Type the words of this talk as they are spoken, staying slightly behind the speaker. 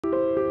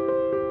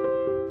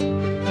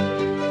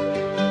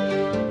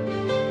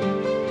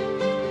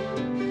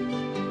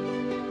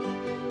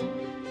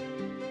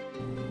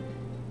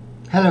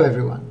Hello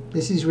everyone,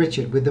 this is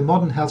Richard with the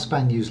Modern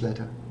Healthspan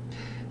newsletter.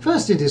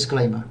 First, a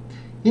disclaimer.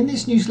 In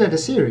this newsletter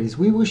series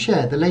we will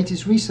share the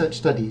latest research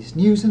studies,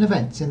 news and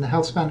events in the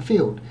healthspan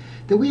field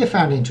that we have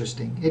found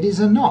interesting. It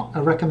is not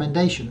a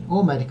recommendation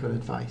or medical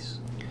advice.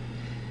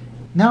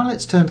 Now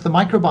let's turn to the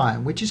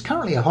microbiome, which is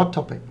currently a hot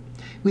topic.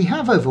 We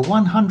have over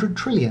 100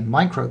 trillion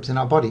microbes in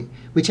our body,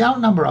 which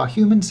outnumber our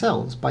human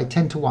cells by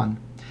 10 to 1.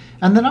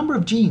 And the number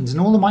of genes in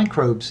all the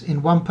microbes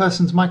in one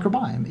person's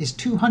microbiome is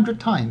 200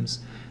 times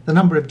the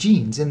number of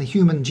genes in the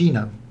human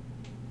genome.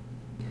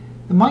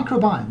 The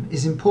microbiome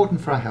is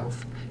important for our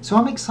health, so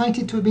I'm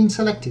excited to have been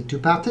selected to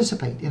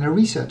participate in a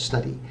research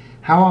study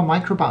how our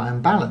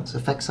microbiome balance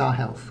affects our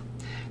health.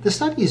 The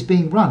study is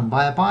being run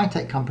by a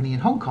biotech company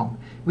in Hong Kong,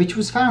 which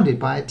was founded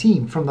by a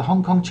team from the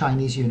Hong Kong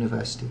Chinese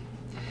University.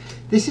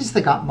 This is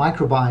the gut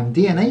microbiome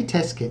DNA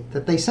test kit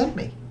that they sent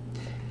me.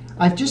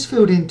 I've just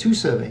filled in 2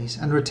 surveys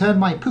and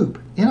returned my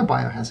poop in a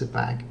biohazard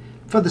bag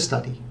for the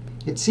study.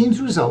 It seems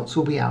results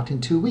will be out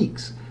in 2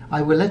 weeks.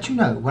 I will let you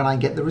know when I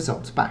get the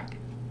results back.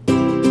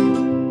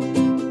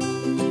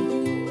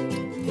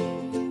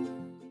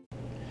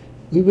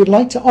 We would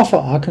like to offer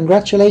our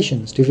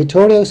congratulations to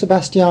Vittorio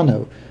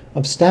Sebastiano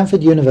of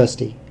Stanford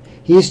University.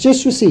 He has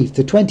just received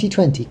the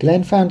 2020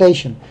 Glenn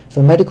Foundation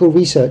for Medical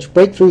Research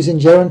Breakthroughs in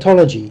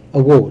Gerontology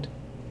Award.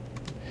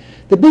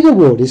 The big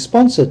award is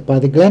sponsored by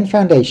the Glenn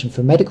Foundation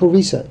for Medical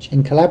Research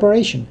in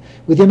collaboration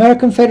with the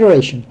American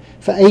Federation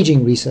for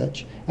Aging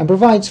Research and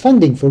provides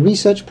funding for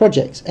research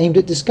projects aimed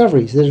at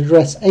discoveries that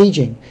address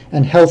aging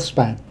and health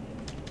span.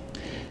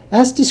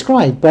 As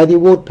described by the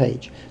award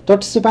page,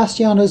 Dr.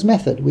 Sebastiano's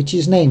method, which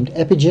is named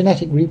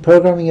Epigenetic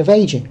Reprogramming of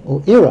Aging,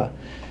 or ERA,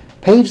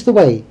 paves the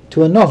way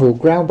to a novel,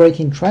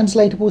 groundbreaking,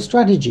 translatable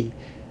strategy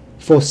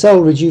for cell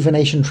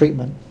rejuvenation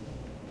treatment.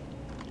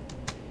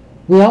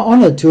 We are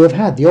honoured to have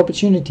had the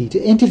opportunity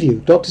to interview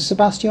Dr.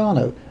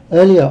 Sebastiano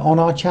earlier on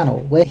our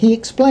channel, where he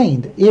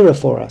explained ERA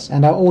for us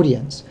and our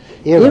audience.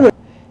 ERA,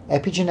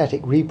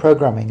 Epigenetic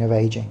Reprogramming of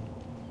Aging.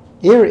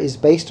 ERA is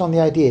based on the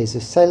ideas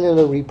of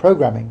cellular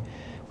reprogramming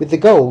with the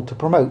goal to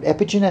promote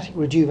epigenetic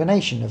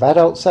rejuvenation of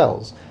adult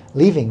cells,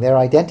 leaving their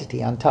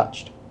identity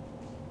untouched.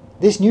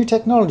 This new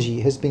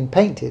technology has been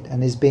patented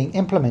and is being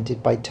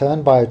implemented by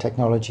Turn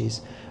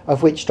Biotechnologies,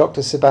 of which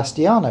Dr.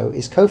 Sebastiano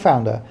is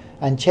co-founder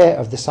and chair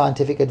of the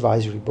Scientific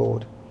Advisory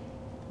Board.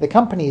 The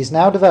company is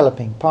now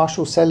developing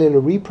partial cellular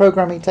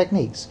reprogramming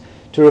techniques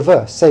to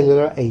reverse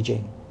cellular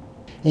aging.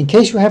 In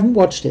case you haven't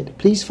watched it,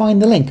 please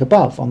find the link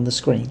above on the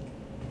screen.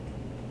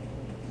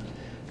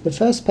 The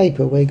first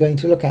paper we're going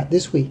to look at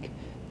this week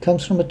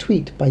comes from a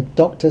tweet by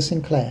Dr.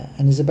 Sinclair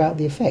and is about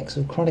the effects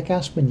of chronic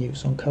aspirin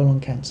use on colon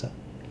cancer.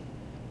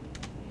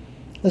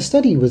 The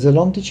study was a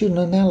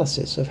longitudinal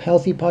analysis of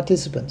healthy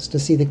participants to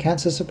see the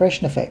cancer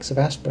suppression effects of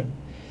aspirin.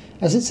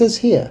 As it says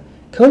here,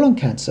 colon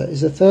cancer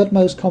is the 3rd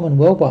most common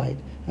worldwide,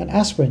 and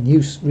aspirin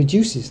use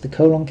reduces the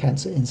colon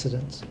cancer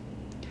incidence.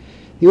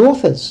 The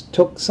authors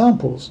took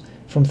samples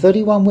from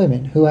 31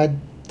 women who had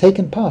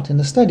taken part in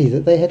a study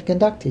that they had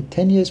conducted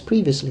 10 years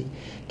previously,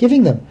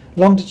 giving them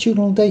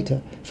longitudinal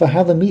data for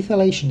how the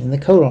methylation in the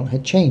colon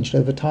had changed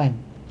over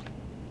time.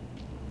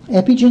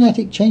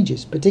 Epigenetic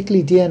changes,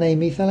 particularly DNA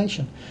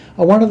methylation,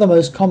 are one of the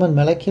most common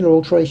molecular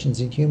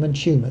alterations in human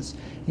tumours,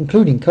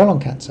 including colon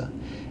cancer,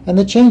 and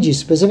the changes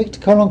specific to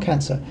colon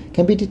cancer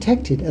can be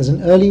detected as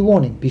an early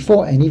warning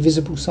before any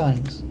visible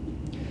signs.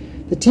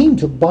 The team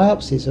took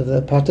biopsies of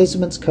the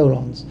participants'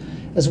 colons.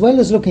 As well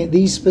as looking at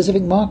these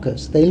specific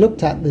markers, they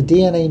looked at the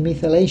DNA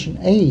methylation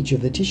age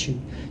of the tissue,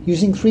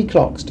 using 3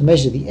 clocks to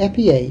measure the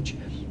epi-age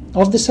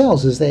of the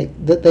cells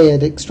that they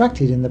had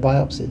extracted in the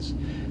biopsies.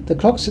 The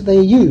clocks that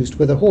they used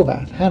were the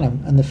Horvath,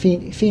 Hannum, and the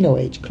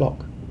pheno-age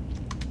clock.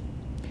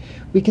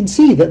 We can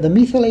see that the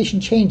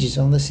methylation changes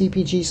on the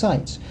CpG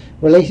sites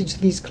related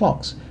to these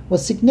clocks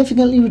was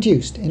significantly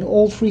reduced in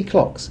all 3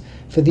 clocks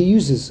for the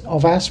users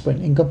of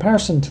aspirin in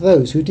comparison to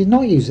those who did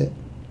not use it.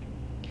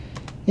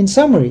 In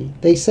summary,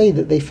 they say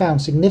that they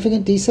found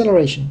significant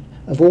deceleration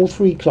of all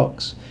 3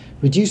 clocks,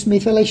 reduced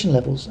methylation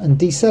levels, and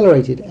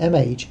decelerated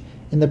mAge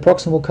in the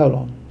proximal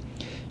colon,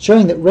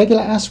 showing that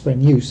regular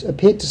aspirin use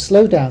appeared to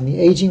slow down the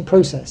aging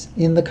process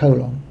in the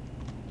colon.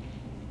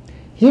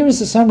 Here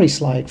is a summary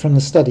slide from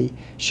the study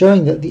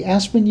showing that the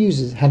aspirin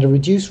users had a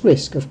reduced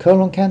risk of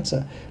colon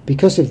cancer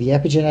because of the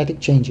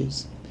epigenetic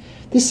changes.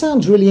 This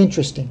sounds really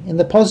interesting in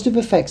the positive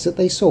effects that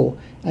they saw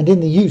and in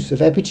the use of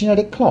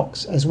epigenetic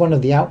clocks as one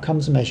of the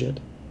outcomes measured.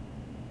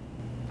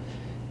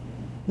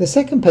 The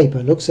second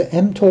paper looks at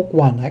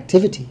mTORC1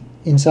 activity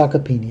in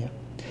sarcopenia.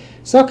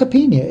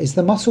 Sarcopenia is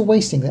the muscle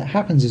wasting that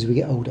happens as we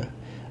get older.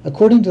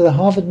 According to the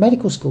Harvard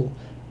Medical School,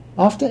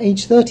 after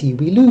age 30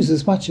 we lose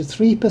as much as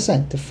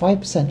 3% to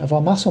 5% of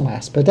our muscle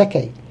mass per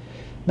decade.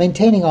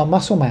 Maintaining our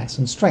muscle mass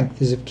and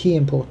strength is of key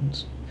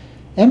importance.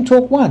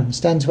 mTORC1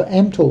 stands for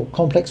mTOR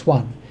complex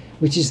 1,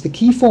 which is the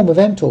key form of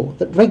mTOR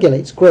that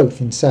regulates growth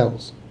in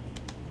cells.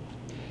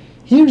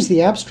 Here is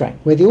the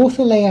abstract where the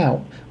author lay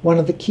out one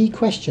of the key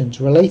questions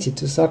related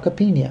to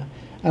sarcopenia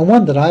and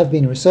one that I have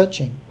been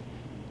researching.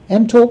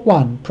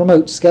 mTORC1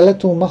 promotes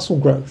skeletal muscle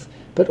growth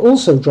but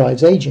also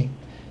drives aging.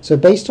 So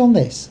based on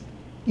this,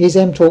 is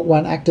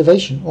mTORC1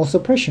 activation or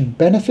suppression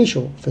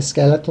beneficial for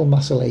skeletal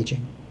muscle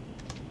aging?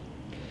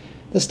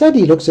 The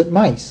study looks at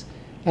mice,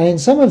 and in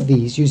some of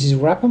these uses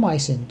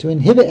rapamycin to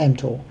inhibit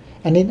mTOR,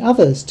 and in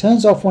others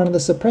turns off one of the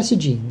suppressor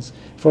genes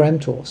for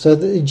mTOR so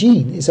that the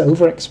gene is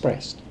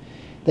overexpressed.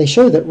 They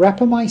show that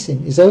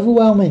rapamycin is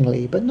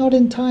overwhelmingly but not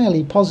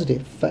entirely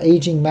positive for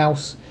aging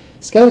mouse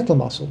skeletal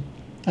muscle,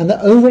 and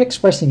that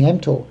overexpressing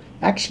mTOR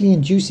actually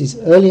induces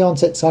early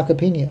onset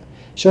sarcopenia,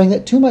 showing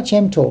that too much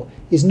mTOR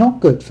is not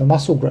good for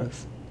muscle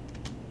growth.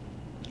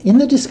 In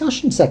the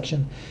discussion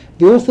section,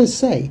 the authors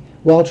say,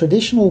 while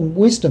traditional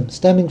wisdom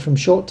stemming from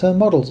short-term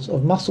models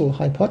of muscle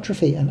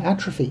hypertrophy and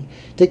atrophy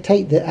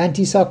dictate that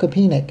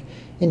anti-sarcopenic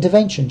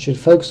intervention should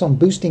focus on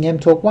boosting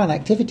mTORC1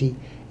 activity,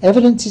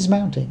 evidence is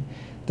mounting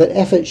that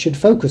efforts should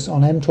focus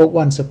on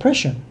mTORC1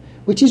 suppression,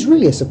 which is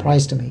really a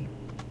surprise to me.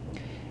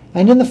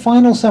 And in the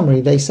final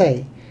summary they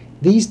say,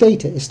 these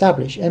data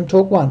establish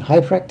mTORC1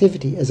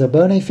 hyperactivity as a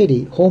bona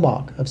fide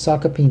hallmark of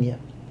sarcopenia.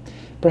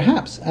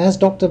 Perhaps, as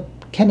Dr.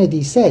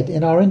 Kennedy said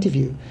in our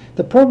interview,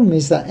 the problem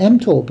is that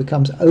mTOR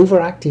becomes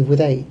overactive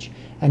with age,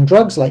 and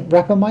drugs like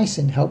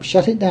rapamycin help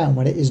shut it down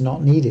when it is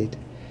not needed.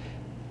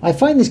 I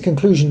find this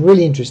conclusion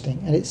really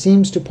interesting, and it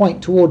seems to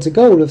point towards a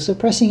goal of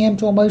suppressing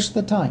mTOR most of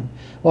the time,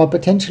 while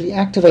potentially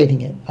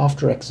activating it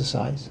after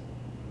exercise.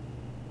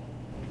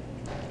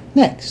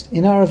 Next,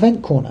 in our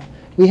event corner,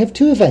 we have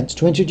two events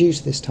to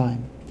introduce this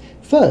time.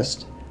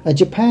 First, a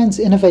Japan's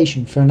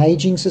Innovation for an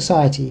Aging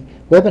Society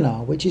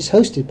webinar, which is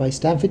hosted by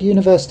Stanford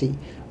University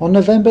on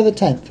November the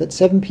 10th at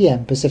 7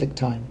 p.m. Pacific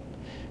Time.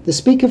 The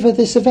speaker for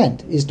this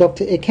event is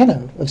Dr.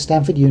 Ikeno of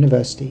Stanford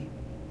University.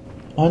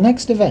 Our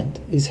next event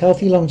is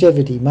Healthy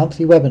Longevity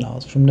monthly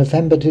webinars from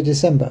November to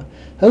December,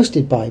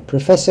 hosted by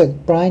Professor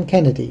Brian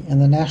Kennedy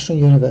and the National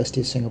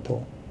University of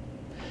Singapore.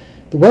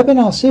 The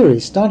webinar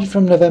series started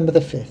from November the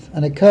 5th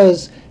and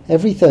occurs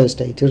every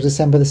Thursday till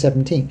December the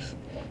 17th.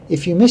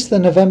 If you missed the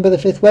November the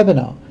 5th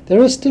webinar,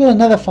 there is still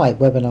another 5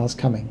 webinars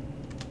coming.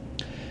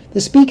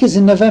 The speakers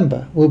in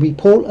November will be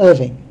Paul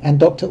Irving and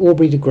Dr.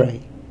 Aubrey de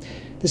Grey.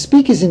 The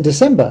speakers in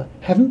December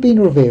haven't been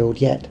revealed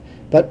yet,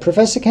 but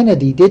Professor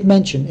Kennedy did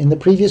mention in the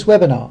previous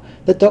webinar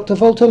that Dr.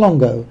 Volta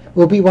Longo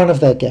will be one of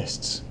their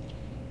guests.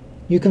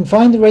 You can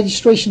find the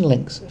registration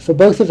links for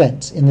both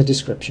events in the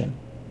description.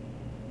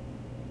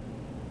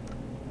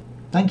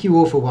 Thank you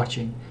all for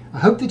watching. I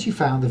hope that you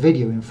found the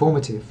video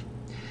informative.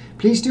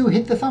 Please do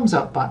hit the thumbs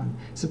up button,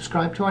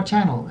 subscribe to our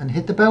channel, and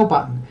hit the bell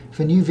button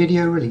for new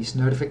video release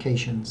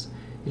notifications.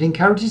 It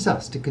encourages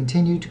us to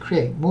continue to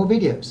create more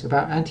videos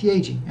about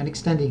anti-aging and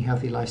extending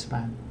healthy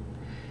lifespan.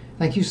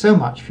 Thank you so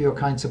much for your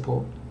kind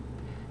support.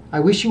 I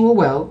wish you all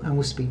well and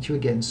will speak to you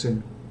again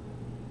soon.